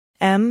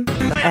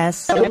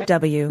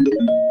MSW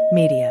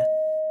Media.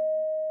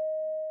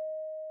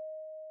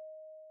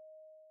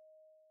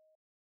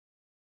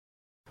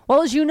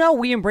 Well, as you know,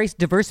 we embrace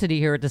diversity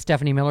here at the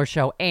Stephanie Miller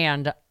Show,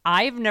 and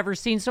I've never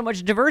seen so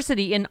much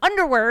diversity in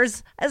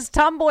underwears as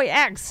Tomboy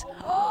X.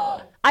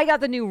 I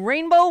got the new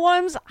rainbow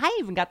ones. I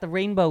even got the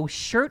rainbow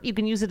shirt. You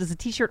can use it as a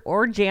t-shirt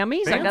or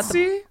jammies. Fancy? I got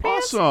the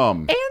pants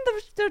Awesome. and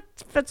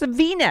it's a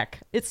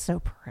V-neck. It's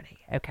so pretty.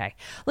 Okay.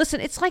 Listen,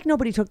 it's like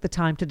nobody took the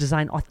time to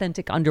design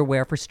authentic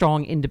underwear for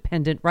strong,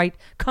 independent, right?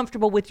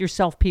 Comfortable with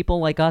yourself people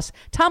like us.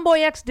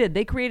 Tomboy X did.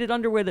 They created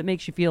underwear that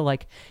makes you feel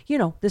like, you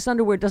know, this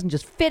underwear doesn't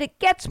just fit, it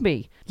gets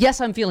me.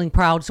 Yes, I'm feeling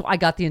proud, so I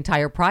got the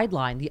entire Pride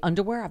line. The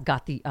underwear, I've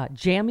got the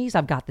jammies,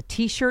 I've got the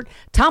t-shirt.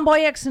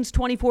 Tomboy X since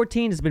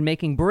 2014 has been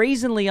making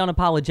brazenly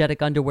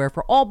unapologetic underwear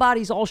for all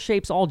bodies, all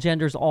shapes, all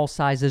genders, all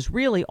sizes.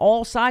 Really,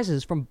 all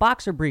sizes, from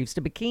boxer briefs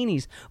to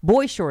bikinis,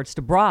 boy shorts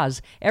to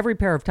bras. Every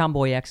pair of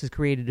Tomboy X is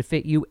created to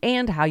fit you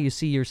and how you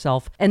see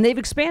yourself. And they've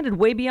expanded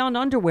way beyond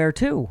underwear,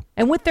 too.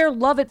 And with their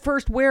love at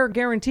first wear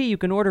guarantee, you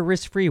can order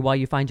risk-free while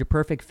you find your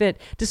perfect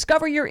fit.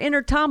 Discover your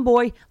inner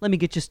tomboy. Let me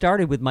get you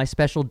started with my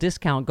special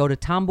discount. Go to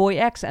Tomboy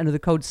X, enter the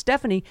code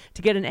Stephanie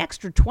to get an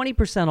extra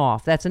 20%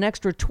 off. That's an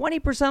extra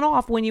 20%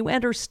 off when you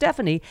enter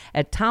Stephanie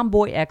at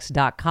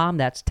tomboyx.com.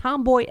 That's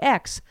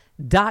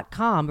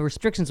tomboyx.com.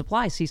 Restrictions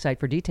apply. See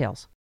site for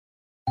details.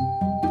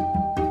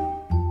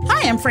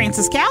 Hi, I'm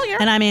Frances Callier.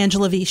 And I'm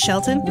Angela V.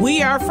 Shelton.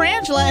 We are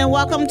Frangela, and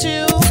welcome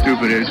to...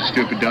 Stupid is,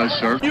 stupid does,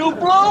 sir. You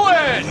blow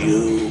it!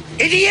 You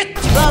idiot!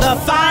 The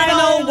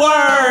final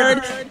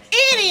word,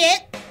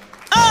 idiot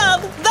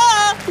of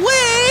the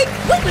week!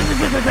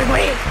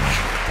 Wait.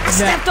 I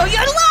stepped on your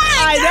line!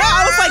 I know,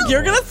 I was like,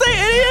 you're going to say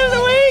idiot of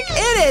the week?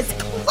 It is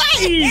crazy!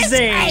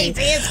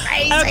 It's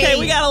crazy! Okay,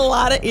 we got a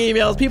lot of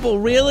emails. People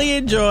really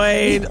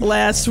enjoyed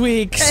last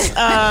week's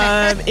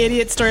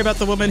idiot story about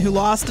the woman who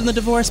lost in the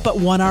divorce but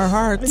won our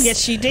hearts. Yes,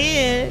 she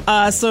did.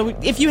 So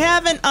if you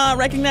haven't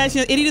recognized,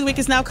 Idiot of the Week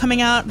is now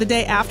coming out the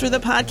day after the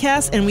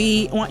podcast, and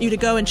we want you to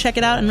go and check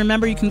it out. And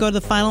remember, you can go to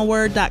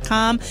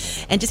thefinalword.com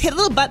and just hit a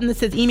little button that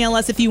says email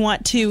us if you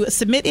want to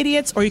submit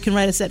idiots, or you can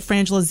write us at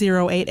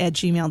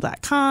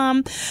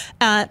frangela08@gmail.com.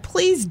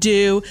 Please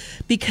do,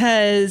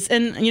 because,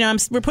 and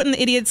we're putting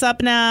the idiots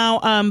up now,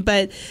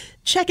 but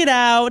check it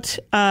out.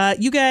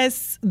 You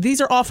guys,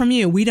 these are all from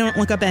you. We don't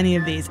look up any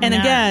of these. And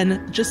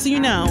again, just so you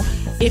know,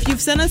 if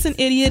you've sent us an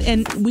idiot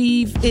and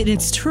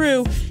it's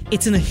true,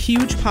 it's in a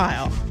huge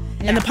pile.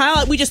 Yeah. And the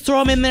pile, we just throw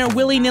them in there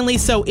willy-nilly.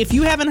 So if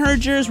you haven't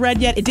heard yours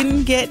read yet, it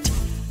didn't get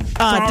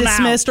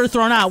dismissed or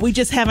thrown out. We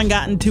just haven't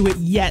gotten to it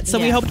yet. So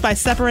we hoped by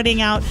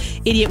separating out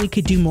idiot, we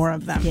could do more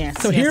of them.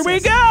 Yes. So here we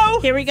go.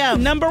 Here we go.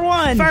 Number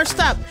one. First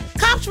up,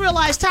 cops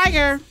realize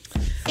tiger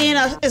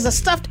is a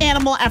stuffed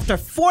animal after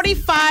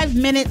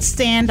 45-minute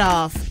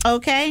standoff.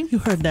 Okay? You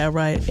heard that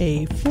right.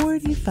 A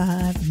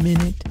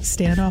 45-minute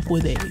standoff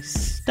with a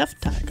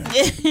stuffed tiger.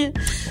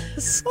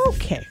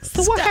 Okay.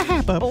 So what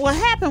happened? What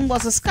happened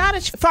was a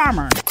Scottish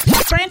farmer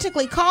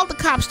frantically called the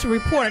cops to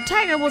report a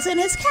tiger was in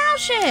his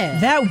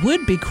cowshed. That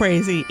would be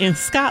crazy in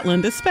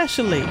Scotland,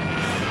 especially.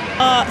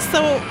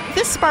 So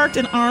this sparked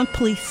an armed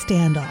police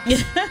standoff.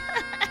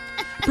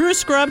 Bruce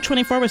Scrub,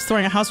 24, was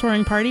throwing a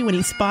housewarming party when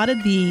he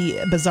spotted the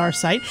bizarre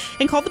sight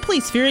and called the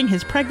police, fearing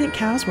his pregnant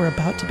cows were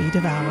about to be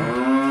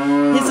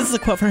devoured. This is a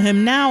quote from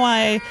him. Now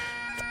I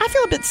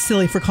feel a bit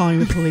silly for calling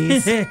the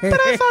police, but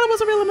I thought it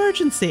was a real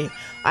emergency.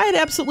 I had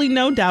absolutely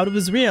no doubt it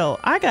was real.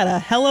 I got a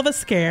hell of a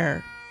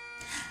scare.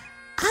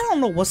 I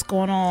don't know what's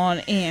going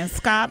on in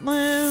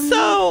Scotland.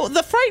 So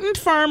the frightened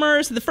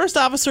farmers, the first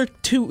officer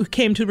who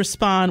came to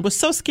respond was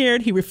so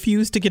scared he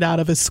refused to get out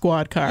of his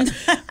squad car.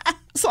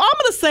 So I'm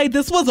going to say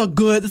this was a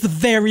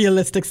very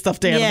realistic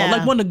stuffed animal. Yeah.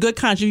 Like one of the good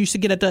kinds you used to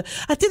get at the,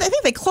 I think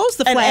they closed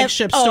the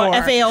flagship store.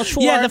 FAL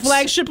Schwartz. Yeah, the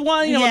flagship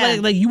one,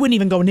 like you wouldn't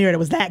even go near it. It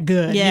was that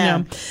good,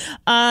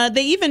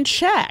 They even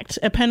checked,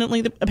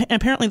 apparently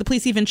the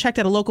police even checked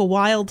at a local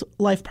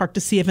wildlife park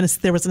to see if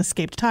there was an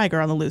escaped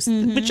tiger on the loose,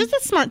 which is a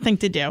smart thing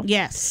to do.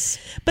 Yes.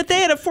 But they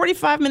had a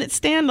 45-minute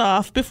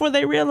standoff before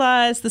they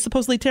realized the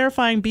supposedly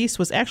terrifying beast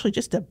was actually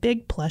just a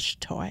big plush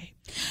toy.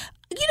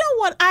 You know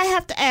what? I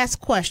have to ask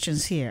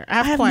questions here.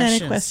 I have many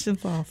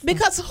questions also.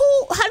 Because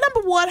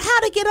number one, how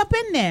to get up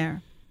in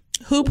there?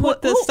 Who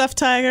put the stuffed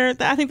tiger?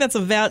 I think that's a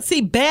valid. See,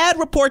 bad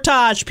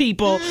reportage,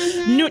 people.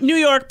 New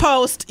York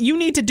Post, you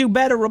need to do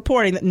better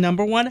reporting.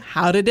 Number one,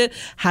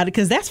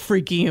 because that's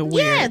freaky and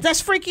weird. Yeah, that's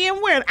freaky and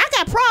weird. I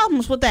got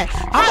problems with that.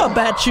 I'm gonna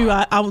bet you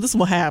this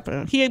will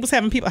happen. He was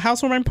having people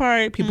housewarming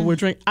party. People were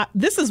drinking.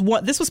 This was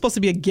supposed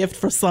to be a gift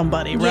for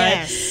somebody, right?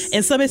 Yes.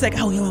 And somebody's like,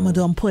 oh, I'm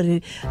gonna put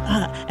it,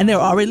 and they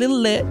were already a little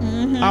lit.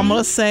 I'm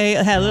gonna say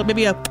it had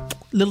maybe a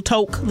little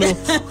toke,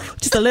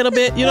 just a little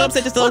bit. You know what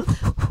I'm saying?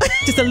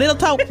 Just a little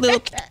toke,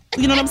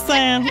 you know what I'm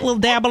saying? A little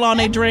dabble on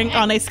their drink,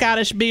 on their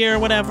Scottish beer or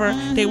whatever,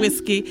 their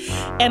whiskey,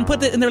 and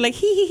and they're like,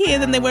 hee,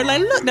 and then they were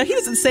like, look, now he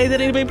doesn't say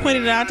that, anybody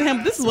pointed it out to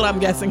him. This is what I'm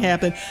guessing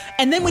happened.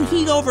 And then when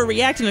he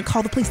overreacted and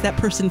called the police, that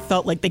person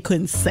felt like they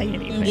couldn't say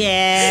anything.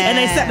 Yeah. And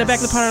they sat in the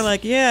back of the party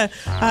like,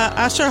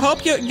 I sure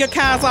hope your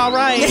cow's all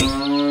right.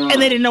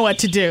 and they didn't know what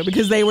to do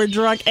because they were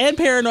drunk and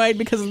paranoid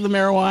because of the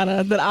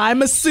marijuana that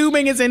I'm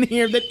assuming is in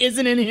here that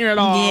isn't in here at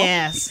all.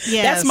 Yes.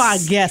 That's my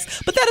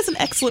guess. But that is an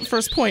excellent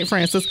first point,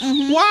 Francis.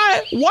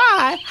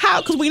 Why?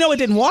 How? Because we know it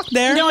didn't walk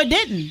there. No, it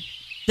didn't.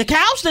 The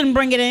cows didn't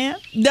bring it in.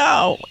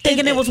 No.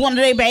 Thinking it was one of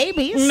their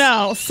babies.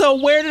 No. So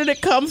where did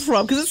it come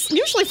from? Because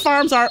usually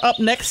farms are up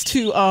next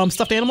to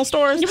stuffed animal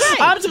stores. Right.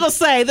 I'm just going to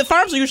say the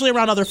farms are usually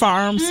around other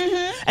farms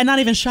and not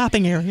even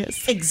shopping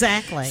areas.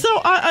 Exactly. So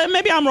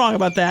maybe I'm wrong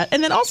about that.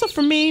 And then also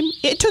for me,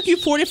 it took you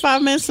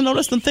 45 minutes to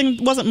notice the thing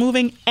wasn't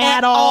moving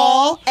at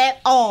all.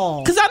 At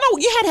all. Because I know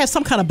you had to have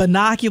some kind of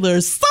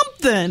binoculars,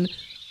 something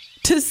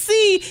to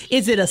see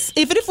if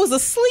it was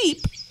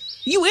asleep.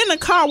 You in the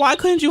car, why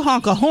couldn't you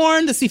honk a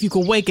horn to see if you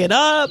could wake it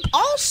up?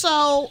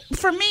 Also,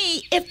 for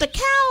me, if the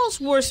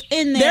cows were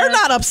in there... They're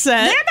not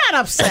upset. They're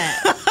not upset.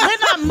 They're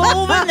not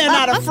moving. They're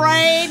not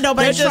afraid.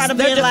 Nobody's trying to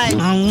be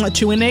like...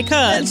 chewing their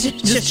cud.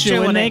 Just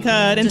chewing their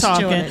cud and Just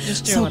talking. chewing it.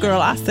 Just So, chewing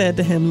girl, I said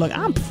to him, look,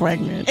 I'm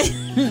pregnant.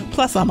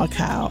 Plus, I'm a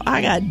cow.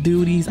 I got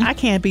duties. I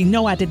can't be...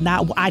 No, I did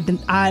not.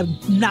 I'm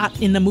not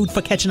in the mood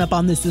for catching up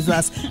on This Is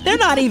Us. They're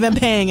not even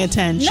paying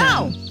attention.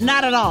 No,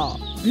 not at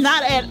all.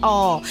 Not at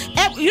all.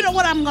 You know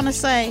what I'm going to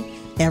say?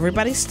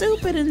 Everybody's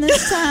stupid in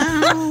this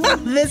town.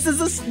 This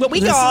is what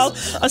we call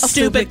a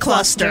stupid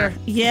cluster.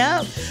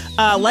 Yep.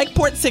 Like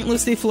Port St.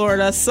 Lucie,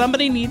 Florida,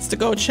 somebody needs to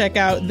go check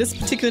out this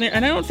particular,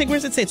 and I don't think, where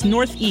does it say? It's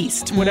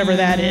Northeast, whatever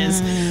that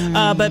is.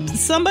 But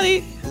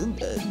somebody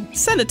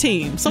send a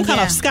team, some kind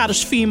of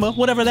Scottish FEMA,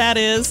 whatever that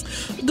is.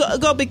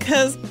 Go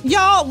because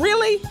y'all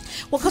really.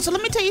 Well, because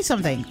let me tell you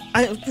something.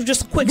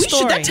 Just a quick We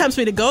story. should. That tempts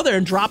me to go there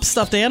and drop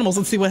stuffed animals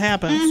and see what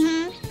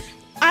happens.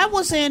 I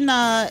was in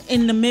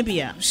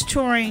Namibia. I was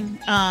touring.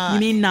 You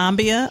mean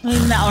Nambia?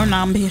 Or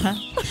Nambia.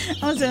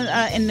 I was in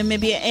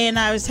Namibia, and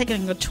I was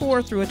taking a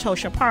tour through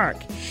Etosha Park.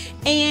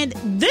 And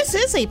this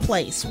is a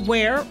place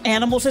where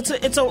animals. It's a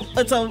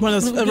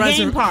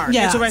game park.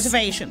 Yes. It's a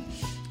reservation.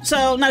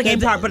 So not a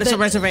game park, but it's a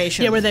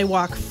reservation. Yeah, where they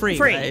walk free.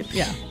 Right?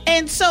 Yeah.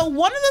 And so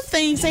one of the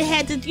things they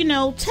had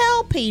to,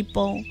 tell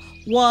people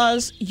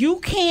was you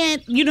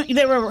can't,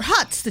 there were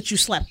huts that you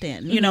slept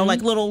in,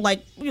 like little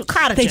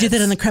cottages. They did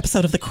that in the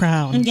episode of The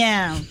Crown.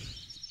 Yeah.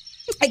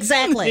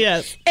 Exactly.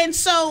 Yes. And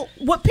so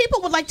what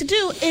people would like to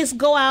do is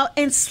go out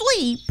and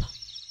sleep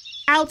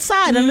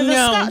outside under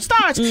the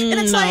stars. And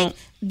it's like,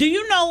 do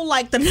you know,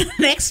 the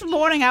next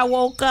morning I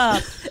woke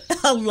up,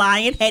 a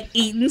lion had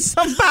eaten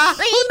somebody.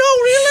 Oh, no,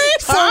 really?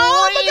 For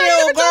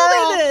real,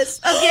 girl.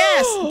 This.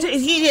 Yes.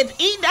 He had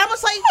eaten. I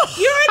was like,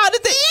 you're an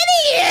idiot.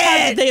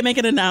 How did they make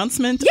an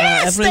announcement?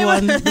 Yes,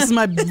 everyone, this is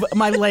my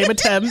lame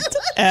attempt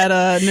at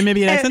a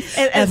Namibian accent.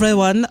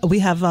 Everyone, we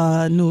have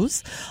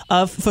news.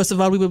 First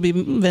of all, we will be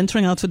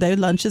venturing out today.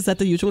 Lunch is at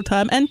the usual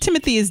time, and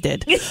Timothy is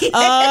dead.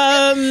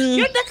 That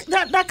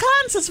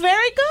cons is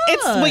very good.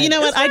 Well, you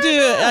know what I do?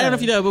 I don't know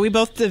if you know, but we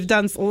both have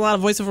done a lot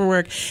of voiceover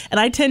work, and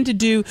I tend to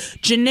do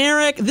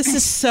generic. This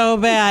is so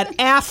bad.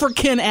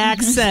 African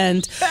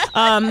accent.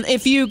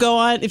 If you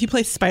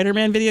play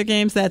Spider-Man video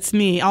games, that's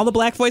me. All the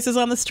black voices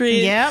on the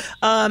street. Yep.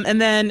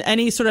 And then and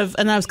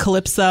I was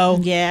Calypso.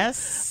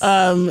 Yes.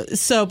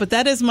 But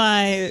that is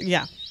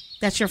my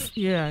That's your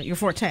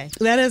forte.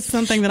 That is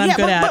something that I'm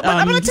good at. But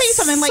I'm going to tell you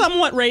something.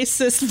 Somewhat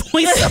racist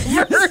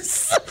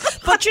voiceovers.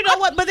 But you know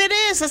what? But it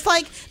is. It's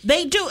like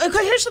they do.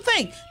 Here's the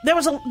thing. There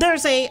was a fence.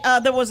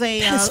 There was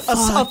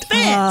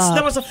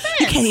a fence.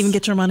 You can't even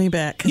get your money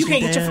back. You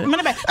can't get your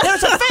money back. There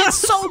was a fence.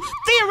 So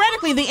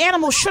theoretically, the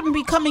animals shouldn't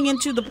be coming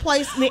into the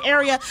the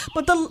area.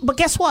 But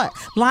guess what?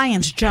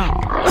 Lions jump.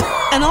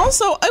 And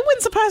also, it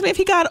wouldn't surprise me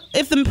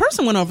if the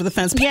person went over the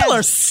fence. People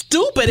are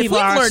stupid. People if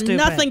we've are learned stupid.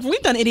 nothing,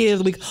 we've done Idiot of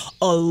the Week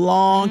a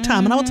long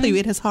time, and I will tell you,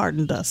 it has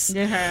hardened us.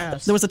 It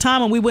has. There was a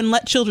time when we wouldn't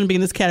let children be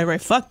in this category.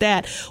 Fuck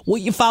that.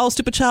 You follow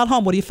stupid child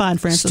home. What do you find,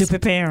 Francis?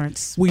 Stupid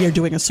parents. We are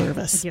doing a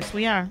service. Yes,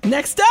 we are.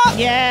 Next up.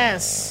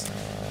 Yes.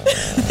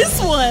 This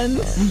one.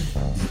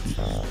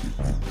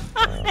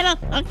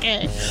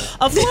 Okay.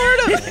 A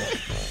Florida.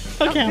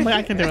 Okay,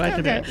 I can do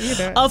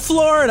it. A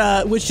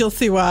Florida, which you'll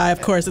see why,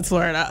 of course, it's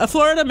Florida. A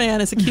Florida man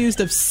is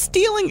accused of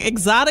stealing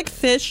exotic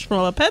fish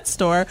from a pet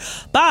store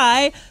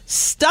by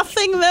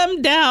stuffing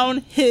them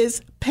down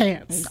his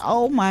pants.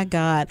 Oh, my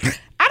God.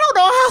 I don't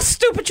know how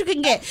stupid you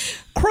can get.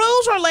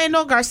 Cruz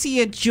Orlando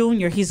Garcia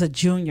Jr., he's a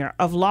junior,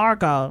 of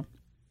Largo,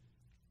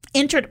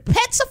 entered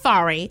Pet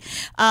Safari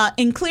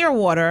in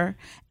Clearwater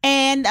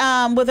and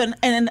with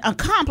an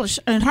accomplished,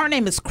 and her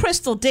name is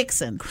Crystal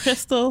Dixon.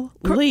 Crystal,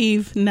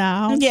 leave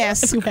now.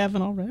 Yes. If you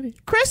haven't already.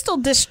 Crystal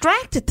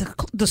distracted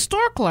the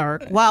store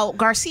clerk while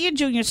Garcia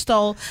Jr.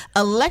 stole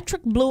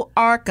electric blue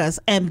Arcas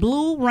and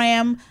blue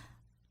Ram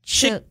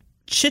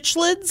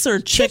Chichlids or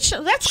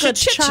that's good.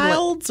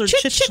 Childs or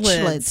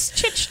Chichlids.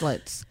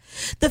 Chichlets.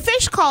 The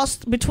fish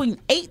cost between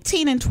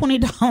 $18 and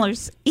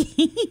 $20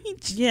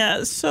 each.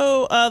 Yeah,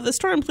 so the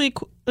store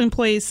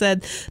employee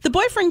said, the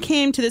boyfriend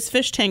came to this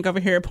fish tank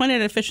over here,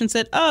 pointed at a fish and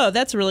said, oh,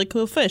 that's a really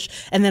cool fish,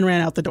 and then ran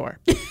out the door.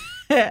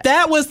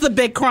 That was the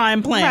big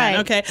crime plan. Right,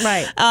 Okay.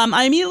 right.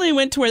 I immediately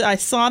went to where I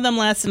saw them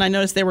last, and I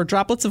noticed there were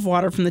droplets of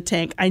water from the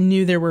tank. I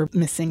knew there were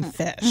missing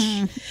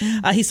fish.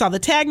 He saw the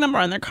tag number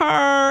on their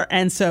car,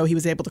 and so he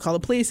was able to call the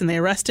police, and they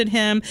arrested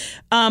him.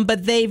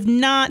 But they've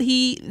not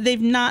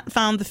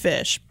found the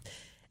fish.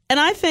 And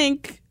I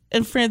think,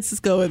 and Francis,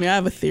 go with me. I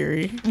have a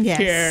theory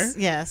here.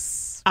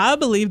 Yes. I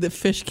believe that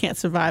fish can't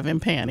survive in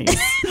panties.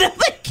 They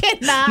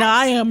cannot. Now,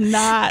 I am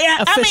not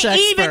a fish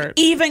expert.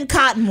 Even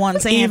cotton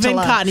ones, Angela.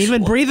 Even cotton,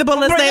 even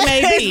breathable as they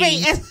may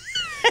be.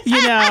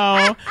 You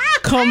know,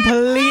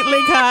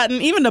 completely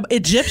cotton. Even the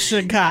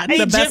Egyptian cotton,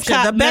 the best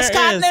cotton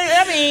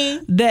there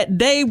is. That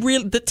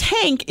the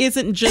tank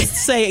isn't just,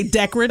 say,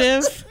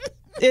 decorative.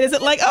 It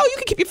isn't like, oh, you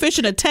can keep your fish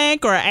in a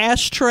tank or an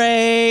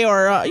ashtray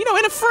or,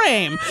 in a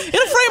frame. In a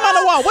frame on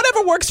the wall.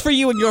 Whatever works for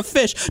you and your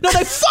fish. No,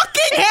 they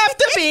fucking have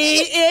to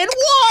be in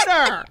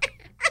water.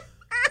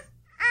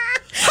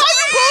 How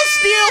you gonna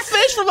steal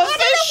fish from a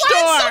fish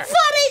store? It's so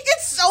funny.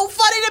 It's so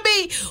funny to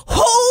me.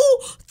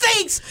 Who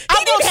thinks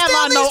I don't have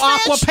on no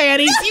aqua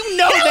panties. You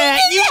know that.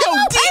 You know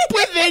deep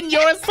within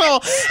your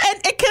soul.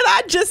 And can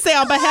I just say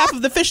on behalf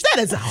of the fish, that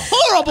is a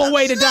horrible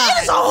way to die.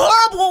 That is a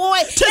horrible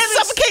way to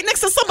suffocate next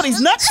to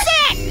somebody's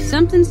nutsack.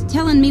 Something's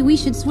telling me we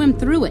should swim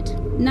through it,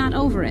 not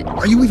over it.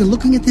 Are you even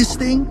looking at this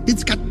thing?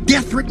 It's got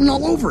death written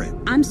all over it.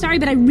 I'm sorry,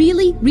 but I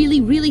really, really,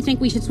 really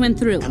think we should swim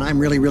through. And I'm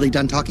really, really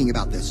done talking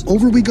about this.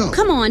 Over we go.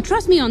 Come on,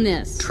 trust me on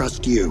this.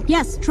 Trust you.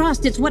 Yes,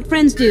 trust. It's what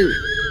friends do.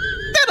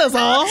 That is a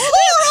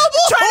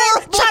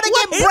horrible trying to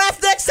get breath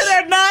next to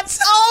their nuts.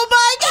 Oh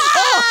my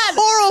God!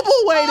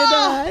 Horrible way to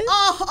die.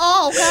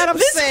 Oh God! I'm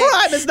this sick.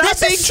 crime is not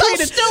being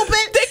treated. So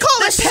stupid. They call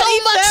There's it petty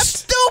so much theft.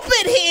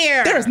 stupid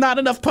here. There's not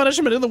enough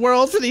punishment in the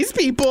world for these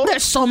people.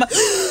 There's so much. 2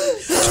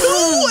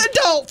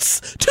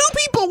 adults, 2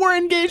 people were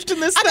engaged in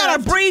this. I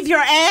gotta breathe your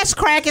ass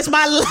crack as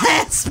my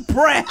last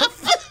breath.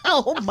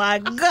 Oh my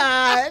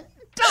God.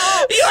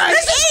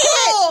 This is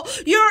cruel.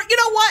 You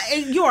know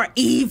what? You're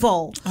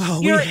evil.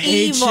 Oh, you're we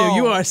hate evil. you.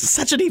 You are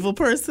such an evil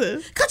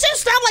person. Cause you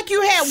sound like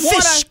you had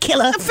water. Fish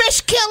killer. A fish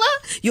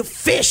killer. You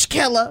fish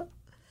killer.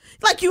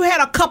 Like you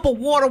had a cup of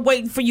water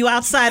waiting for you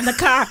outside in the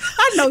car.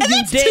 I know And you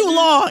that's did. too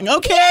long,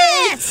 okay?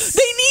 Yes.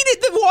 They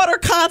needed the water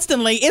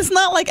constantly. It's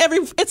not like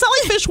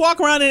fish walk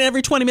around and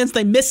every 20 minutes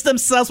they miss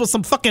themselves with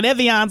some fucking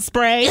Evian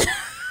spray.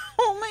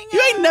 Oh my God.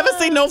 You ain't never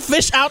seen no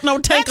fish out no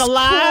tank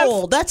alive.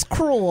 Cruel. That's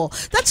cruel.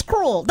 That's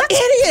cruel. That's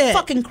Idiot.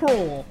 fucking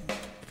cruel.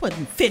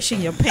 Putting fish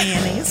in your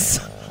panties.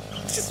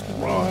 Just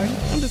wrong.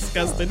 I'm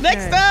disgusted.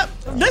 Next up.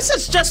 This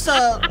is just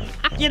a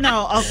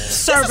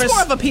service. This is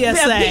more of a PSA.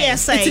 A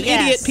PSA. It's an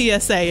yes.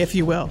 idiot PSA, if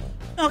you will.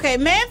 Okay,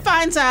 man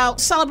finds out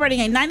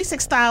celebrating a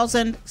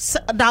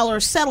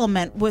 $96,000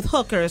 settlement with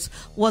hookers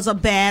was a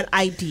bad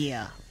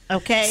idea.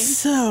 Okay?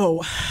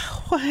 So,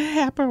 what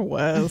happened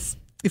was,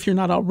 if you're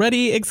not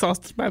already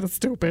exhausted by the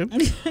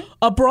stupid,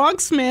 a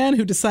Bronx man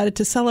who decided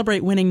to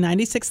celebrate winning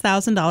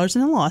 $96,000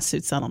 in a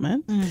lawsuit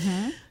settlement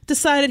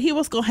decided he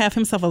was going to have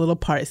himself a little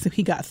party. So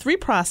he got 3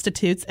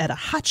 prostitutes at a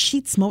Hot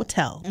Sheets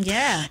motel.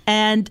 Yeah.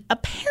 And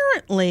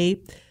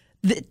apparently,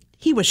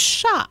 he was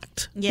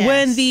shocked Yes.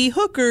 when the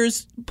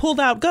hookers pulled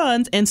out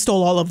guns and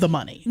stole all of the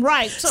money.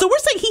 Right. So we're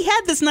saying he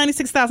had this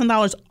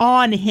 $96,000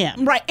 on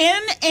him. Right.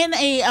 In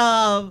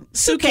a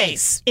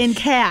suitcase. In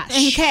cash.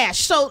 In cash.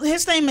 So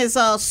his name is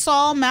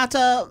Saul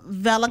Mata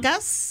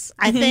Villegas,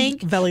 I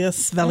think.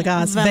 Villegas,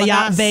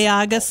 Villegas.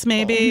 Vegas,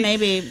 maybe.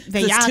 Maybe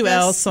There's Vegas. 2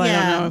 L's, so I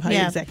don't know how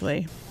yeah.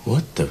 exactly.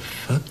 What the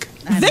fuck?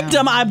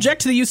 Victim, I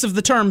object to the use of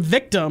the term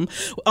victim.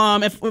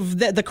 If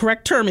the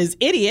correct term is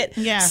idiot.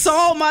 Yes.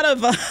 Saul Mata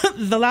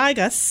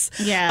Villegas.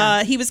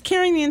 Yeah. He was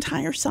carrying the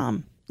entire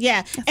sum.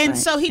 Yeah. And right.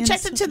 so he And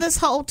checked so- into this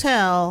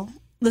hotel.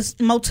 This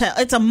motel.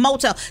 It's a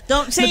motel.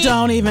 Don't see. But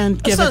don't even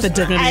give it the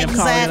dignity of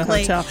calling it a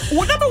Exactly. hotel.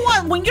 Well, number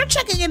one, when you're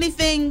checking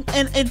anything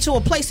into a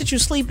place that you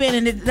sleep in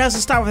and it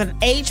doesn't start with an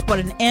H but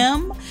an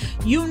M,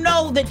 you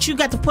know that you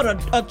got to put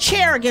a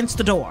chair against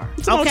the door.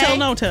 It's a motel,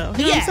 no-tell.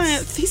 You know Yes. what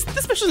I'm saying?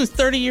 This person is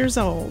 30 years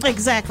old.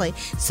 Exactly.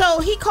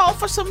 So he called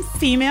for some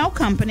female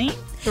company.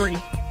 3.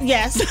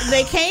 Yes,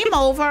 they came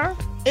over.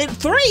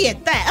 3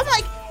 at that. I'm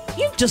like,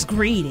 you just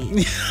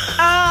greedy.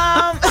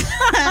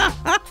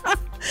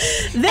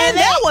 Then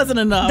that wasn't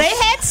enough. They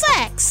had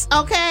sex,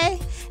 okay?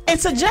 And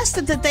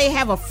suggested that they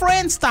have a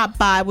friend stop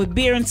by with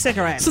beer and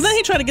cigarettes. So then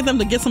he tried to get them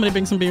to get somebody to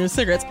bring some beer and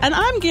cigarettes. And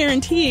I'm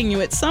guaranteeing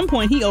you at some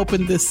point he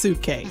opened this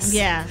suitcase.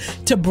 Yeah.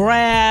 To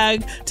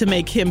brag, to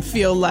make him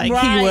feel like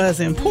Right. he was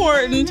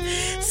important.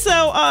 So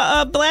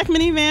a black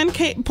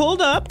minivan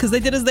pulled up because they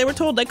did as they were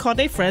told. They called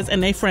their friends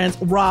and their friends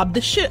robbed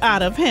the shit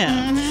out of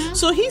him.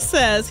 So he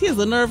says, he has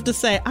the nerve to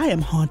say, I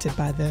am haunted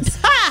by this.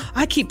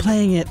 I keep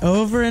playing it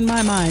over in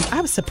my mind. I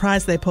was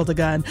surprised they pulled a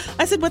gun.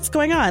 I said, what's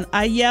going on?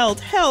 I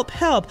yelled, help,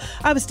 help.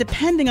 I was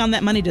depending on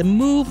that money to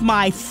move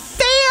my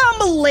family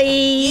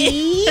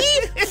family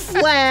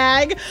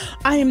flag.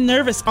 I am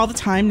nervous all the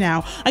time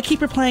now. I keep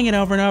replaying it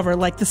over and over,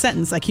 like the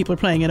sentence. I keep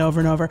replaying it over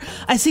and over.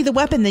 I see the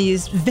weapon they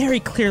used very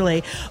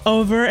clearly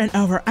over and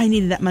over. I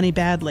needed that money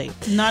badly.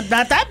 Not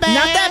that bad. Not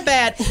that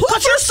bad.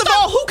 First of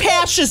all, who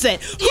cashes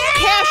it? Who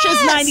cashes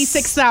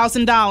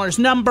 $96,000?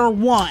 Number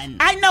one.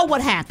 I know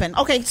what happened.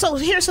 Okay, so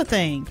here's the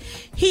thing.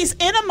 He's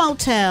in a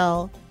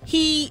motel.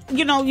 He,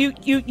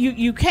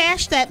 you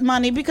cash that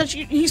money because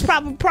he's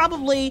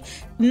probably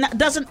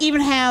doesn't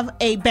even have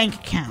a bank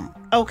account.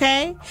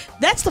 Okay,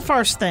 that's the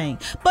first thing.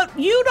 But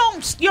you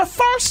don't. Your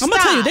first. I'm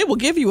gonna tell you, they will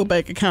give you a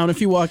bank account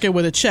if you walk in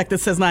with a check that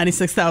says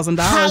 $96,000 on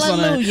it.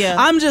 Hallelujah.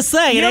 I'm just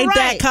saying, it ain't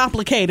right. that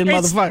complicated,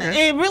 motherfucker.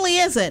 It really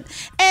isn't.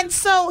 And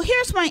so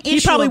here's my issue.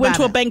 He probably went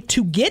to a it. bank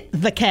to get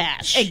the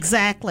cash.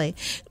 Exactly.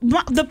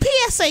 The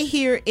PSA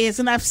here is,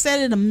 and I've said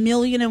it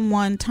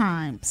 1,000,001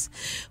 times,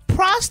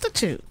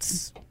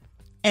 prostitutes.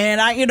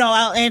 And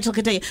Angela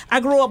can tell you, I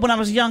grew up when I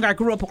was younger. I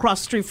grew up across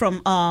the street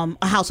from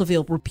a house of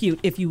ill repute,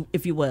 if you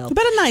will. But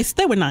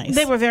they were nice.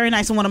 They were very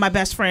nice, and one of my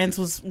best friends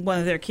was one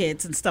of their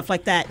kids and stuff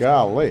like that.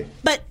 Golly.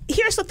 But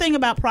here's the thing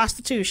about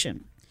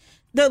prostitution: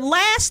 the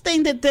last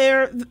thing that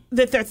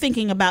they're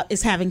thinking about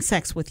is having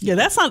sex with you. Yeah,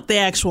 that's not the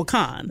actual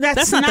con.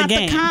 That's not the not the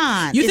game.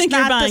 con. You It's think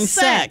you're not the buying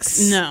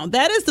sex. No,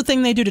 that is the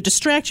thing they do to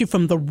distract you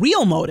from the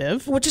real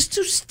motive, which is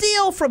to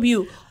steal from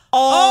you.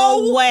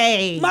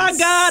 Always. Oh, my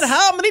God,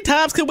 how many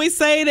times can we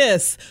say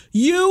this?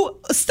 You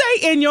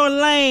stay in your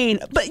lane.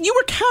 But you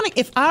were counting,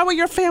 if I were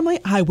your family,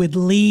 I would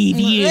leave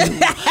you.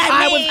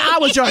 I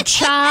was your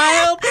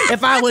child.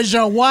 If I was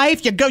your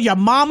wife, your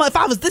mama.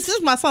 If this is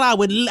my son, I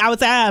would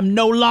say, I am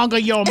no longer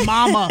your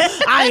mama.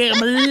 I am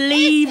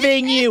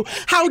leaving you.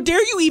 How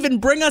dare you even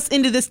bring us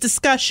into this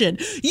discussion?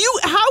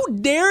 How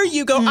dare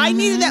you go, I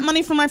needed that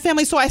money for my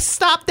family, so I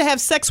stopped to have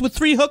sex with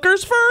 3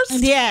 hookers first?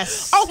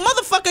 Yes. Oh,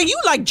 motherfucker, you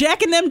like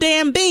jacking them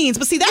damn beans.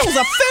 But see, that was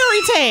a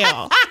fairy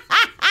tale.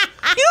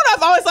 You know what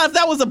I've always thought? If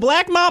that was a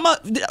black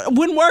mama,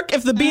 wouldn't work.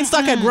 If the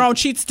beanstalk had grown,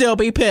 she'd still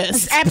be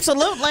pissed.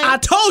 Absolutely. I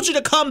told you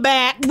to come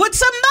back with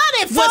some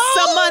money, fool. With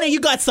some money, you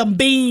got some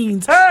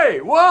beans. Hey,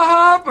 what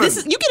happened?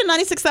 You get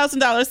a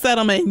 $96,000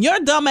 settlement.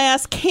 Your dumb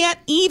ass can't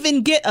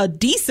even get a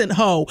decent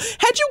hoe.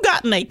 Had you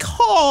gotten a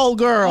call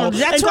girl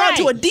and gone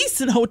to a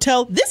decent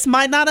hotel, this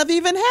might not have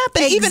even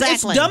happened. Exactly. Even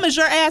as dumb as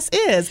your ass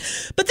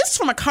is. But this is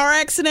from a car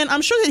accident.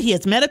 I'm sure that he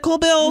has medical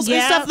bills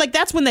and stuff. Like,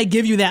 that's when they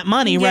give you that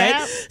money,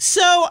 right?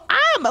 So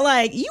I'm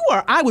like,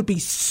 I would be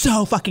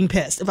so fucking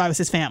pissed if I was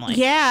his family.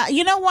 Yeah.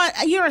 You know what?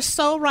 You're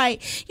so right.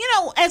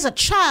 As a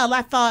child,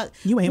 I thought,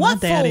 you ain't my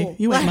daddy. Fool?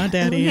 You ain't my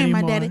daddy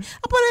anymore. My daddy.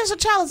 But as a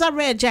child, as I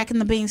read Jack and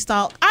the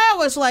Beanstalk, I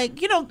was like,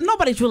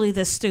 nobody's really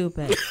this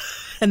stupid.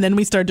 And then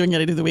we started doing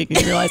Edit of the Week and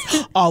you realize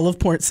all of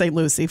Port St.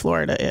 Lucie,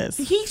 Florida is.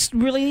 He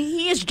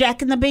is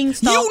Jack and the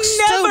Beanstalk. You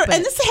never,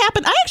 and this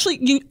happened.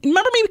 You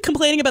remember me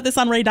complaining about this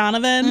on Ray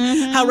Donovan?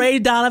 Mm-hmm. How Ray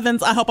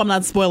Donovan's, I hope I'm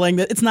not spoiling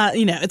that. It's not,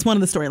 it's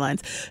one of the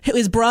storylines.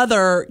 His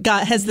brother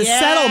has this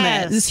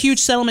settlement, this huge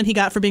settlement he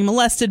got for being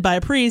molested by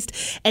a priest,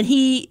 and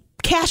he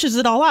cashes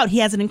it all out. He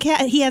has it in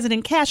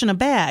cash in a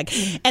bag.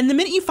 And the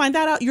minute you find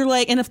that out, you're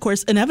like, and of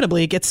course,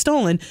 inevitably it gets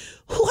stolen.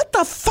 What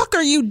the fuck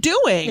are you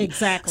doing?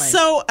 Exactly.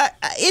 So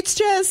it's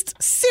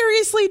just,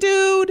 seriously,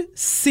 dude.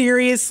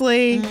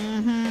 Seriously.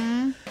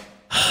 Mm-hmm.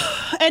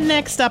 And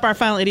next up, our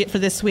final idiot for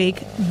this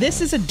week.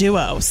 This is a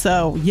duo,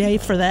 so yay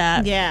for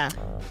that. Yeah.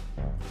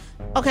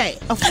 Okay,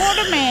 a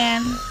Florida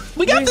man.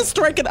 We got this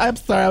story. I'm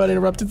sorry, I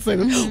interrupted to say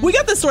this. We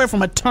got this story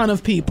from a ton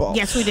of people.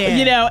 Yes, we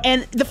did.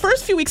 And the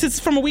first few weeks, it's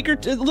from a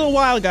little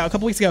while ago, a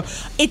couple weeks ago.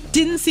 It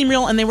didn't seem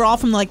real, and they were all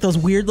from like those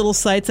weird little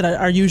sites that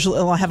are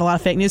usually have a lot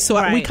of fake news.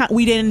 So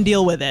we didn't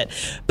deal with it.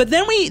 But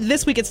then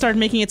this week it started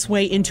making its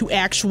way into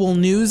actual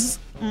news.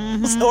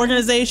 Mm-hmm.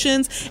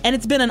 Organizations, and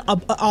it's been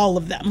all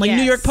of them, like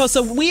New York Post.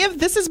 So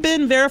this has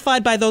been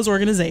verified by those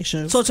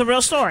organizations. So it's a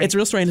real story. It's a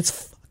real story, and it's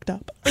fucked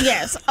up.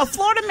 Yes, a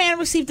Florida man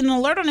received an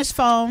alert on his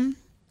phone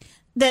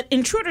that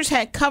intruders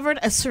had covered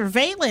a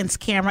surveillance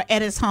camera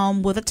at his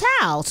home with a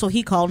towel, so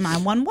he called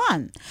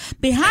 911.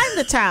 Behind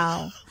the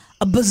towel,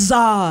 a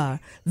bizarre,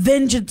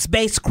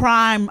 vengeance-based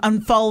crime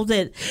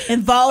unfolded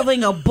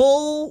involving a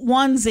bull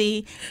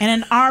onesie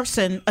and an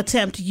arson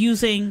attempt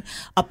using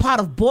a pot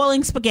of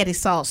boiling spaghetti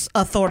sauce,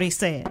 authorities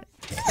said.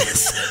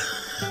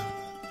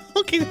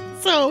 Okay,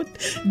 so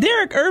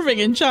Derek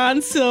Irving and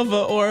John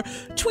Silva, or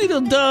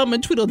Tweedledum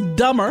and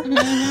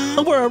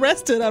Tweedledummer, were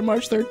arrested on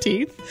March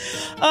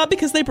 13th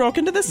because they broke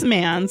into this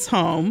man's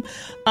home.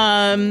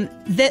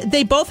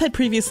 They both had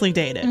previously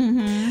dated.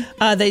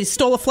 Mm-hmm. They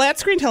stole a flat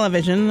screen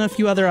television and a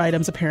few other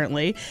items,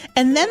 apparently.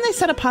 And then they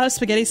set a pot of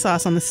spaghetti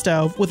sauce on the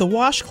stove with a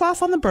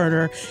washcloth on the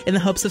burner in the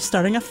hopes of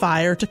starting a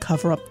fire to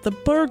cover up the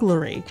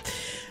burglary.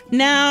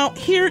 Now,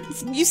 here,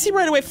 you see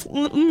right away,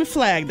 let me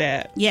flag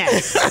that.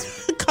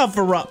 Yes.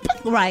 Cover up.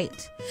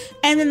 Right.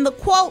 And then the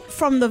quote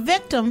from the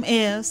victim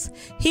is,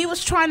 he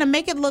was trying to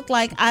make it look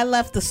like I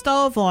left the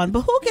stove on,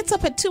 but who gets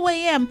up at 2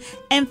 a.m.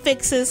 and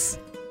fixes,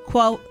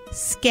 quote,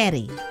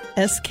 sketty?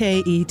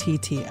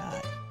 Skettii.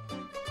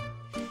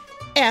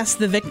 asked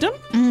the victim.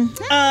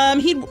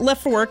 He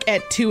left for work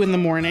at 2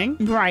 a.m.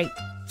 Right.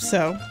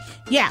 So,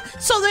 yeah.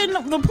 So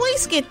then the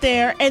police get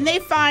there and they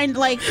find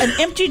like an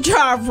empty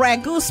jar of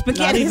ragu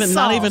spaghetti sauce.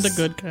 not even the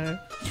good kind.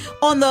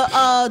 On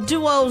the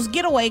duo's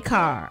getaway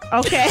car.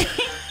 Okay.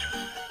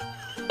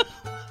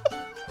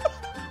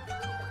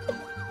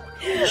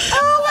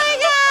 Oh my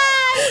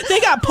God! They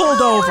got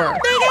pulled over.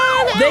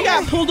 They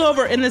got pulled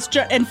over in this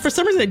jar, and for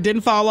some reason it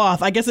didn't fall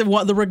off. I guess the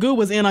ragu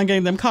was in on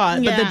getting them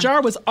caught, but the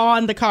jar was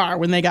on the car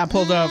when they got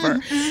pulled over.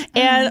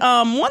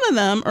 And one of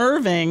them,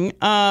 Irving,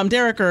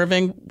 Derek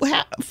Irving,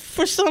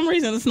 for some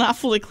reason it's not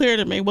fully clear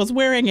to me, was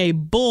wearing a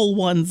bull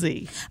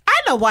onesie.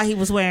 I know why he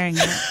was wearing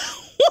it.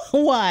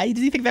 Why? Did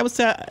you think that was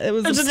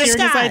obscuring his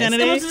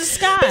identity? It was a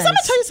disguise. Because I'm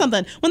going to tell you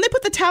something. When they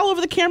put the towel over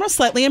the camera,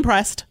 slightly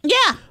impressed.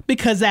 Yeah.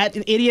 Because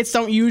idiots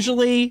don't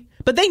usually...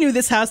 But they knew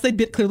this house.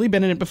 They'd clearly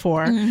been in it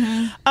before.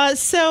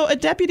 So a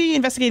deputy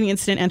investigating the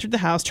incident entered the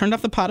house, turned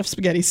off the pot of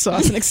spaghetti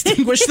sauce, and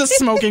extinguished the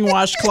smoking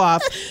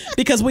washcloth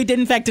because we did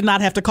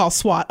not have to call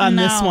SWAT on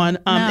this one.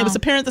 It was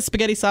apparent the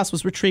spaghetti sauce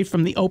was retrieved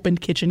from the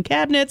opened kitchen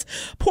cabinets,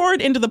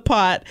 poured into the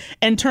pot,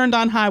 and turned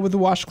on high with the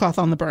washcloth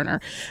on the burner.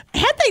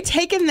 Had they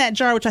taken that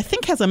jar, which I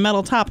think has a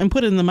metal top, and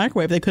put it in the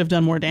microwave, they could have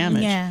done more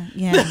damage. Yeah.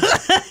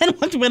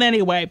 But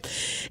anyway,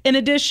 in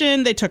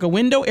addition, they took a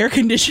window air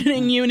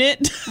conditioning unit.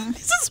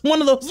 This is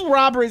one of those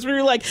robberies where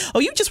you're like,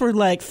 oh, you just were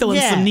like filling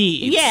some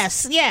needs.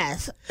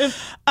 Yes.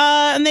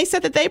 And they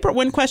said that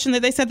when questioned,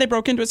 they said they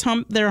broke into his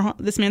home,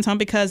 this man's home,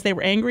 because they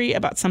were angry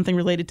about something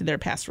related to their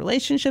past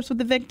relationships with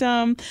the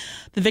victim.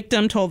 The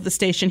victim told the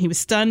station he was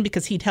stunned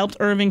because he'd helped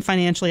Irving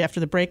financially after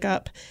the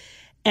breakup.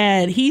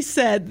 And he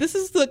said, this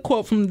is the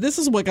quote this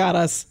is what got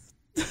us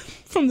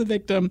from the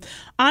victim.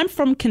 "I'm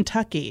from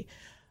Kentucky.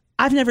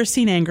 I've never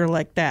seen anger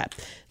like that."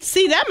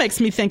 See, that makes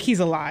me think he's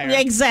a liar.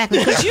 Exactly.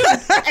 Because you,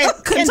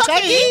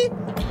 Kentucky?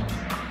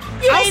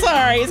 I'm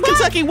sorry. Is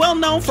Kentucky well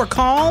known for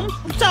calm?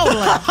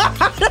 Totally.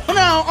 I don't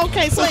know.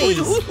 Okay, so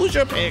who's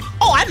your pick?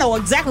 Oh, I know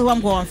exactly who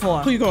I'm going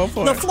for. Who you going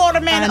for? The Florida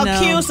man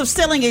accused of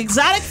stealing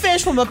exotic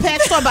fish from a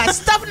pet store by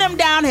stuffing them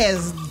down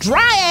his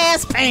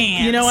dry-ass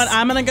pants. You know what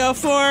I'm going to go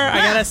for?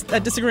 I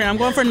disagree. I'm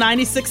going for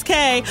 96K.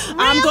 Really?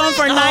 I'm going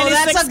for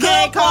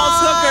 96K Carl's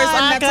Hookers.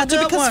 I got to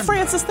because, one.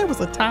 Francis, there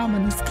was a time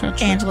in this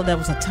country. Angela, there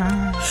was a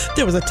time.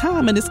 There was a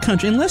time in this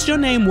country, unless your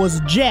name was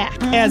Jack,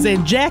 as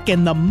in Jack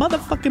and the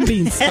motherfucking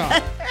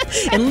Beanstalk.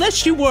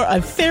 Unless you were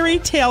a fairy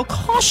tale,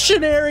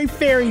 cautionary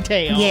fairy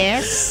tale.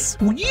 Yes.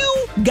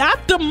 You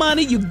got the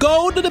money, you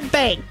go to the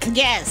bank.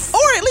 Yes. Or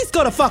at least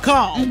go to fuck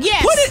home.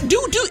 Yes. Put it,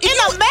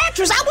 in a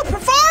mattress. I would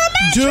prefer a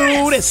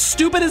mattress. Dude, as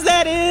stupid as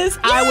that is,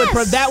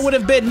 yes. That would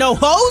have been no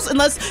hose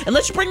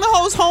unless you bring the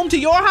hose home to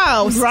your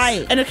house.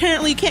 Right. And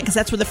apparently you can't, because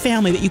that's where the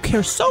family that you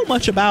care so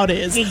much about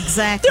is.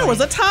 Exactly. There was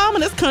a time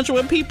in this country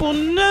when people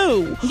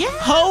knew. Yeah.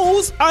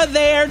 Hoes are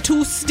there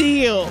to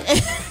steal.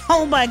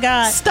 Oh my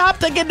God. Stop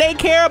thinking they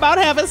care about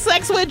having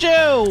sex with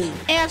you.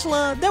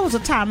 Angela, there was a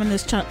time in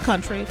this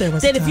country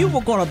that if you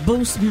were going to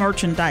boost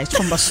merchandise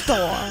from a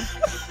store,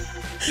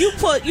 you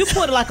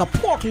put like a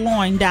pork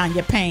loin down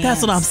your pants.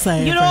 That's what I'm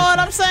saying. You know what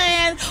I'm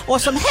saying? Or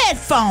some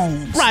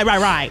headphones.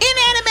 Right.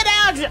 Inanimate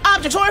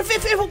objects. Or if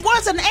it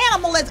was an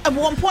animal at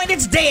one point,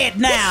 it's dead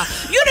now.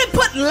 You didn't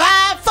put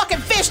live fucking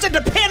fish that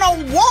depend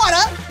on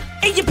water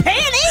in your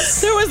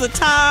panties. There was a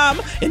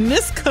time in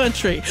this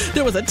country,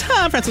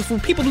 Francis, when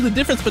people knew the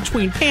difference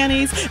between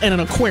panties and an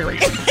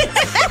aquarium.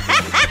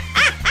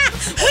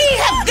 We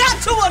have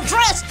got to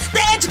address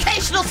the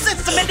educational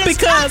system in this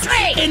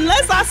country.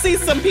 Unless I see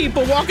some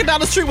people walking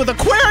down the street with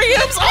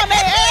aquariums on their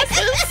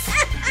asses,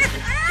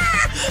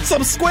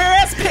 some square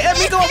ass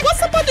pants, going,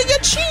 what's up under your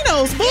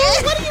chinos, boo?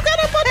 What do you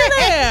got up under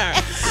there?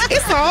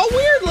 It's all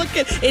weird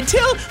looking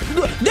until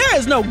there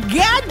is no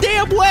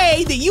goddamn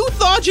way that you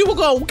thought you were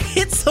going to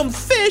get some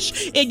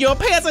fish in your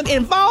pants and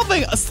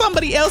involving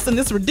somebody else in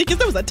this ridiculous.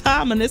 There was a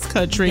time in this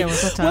country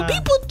when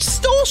people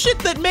stole shit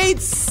that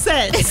made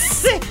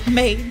sense.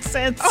 Made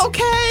sense.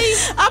 Okay.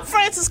 I'm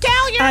Francis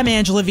Callier. I'm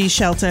Angela V.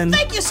 Shelton.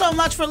 Thank you so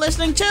much for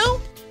listening to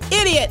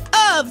Idiot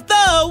of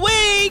the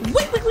Week.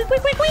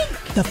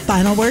 The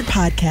Final Word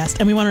Podcast.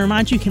 And we want to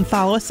remind you can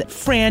follow us at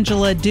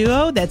Frangela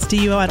Duo. That's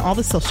DUO on all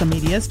the social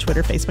medias,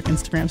 Twitter, Facebook,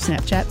 Instagram,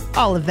 Snapchat,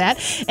 all of that.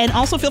 And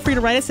also feel free to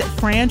write us at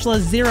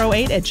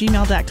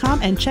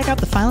frangela08@gmail.com and check out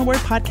the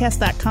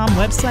finalwordpodcast.com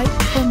website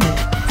for more.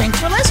 Thanks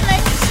for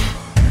listening.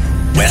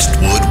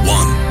 Westwood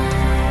One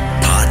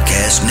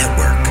Podcast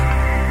Network.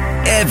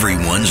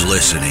 Everyone's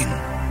listening.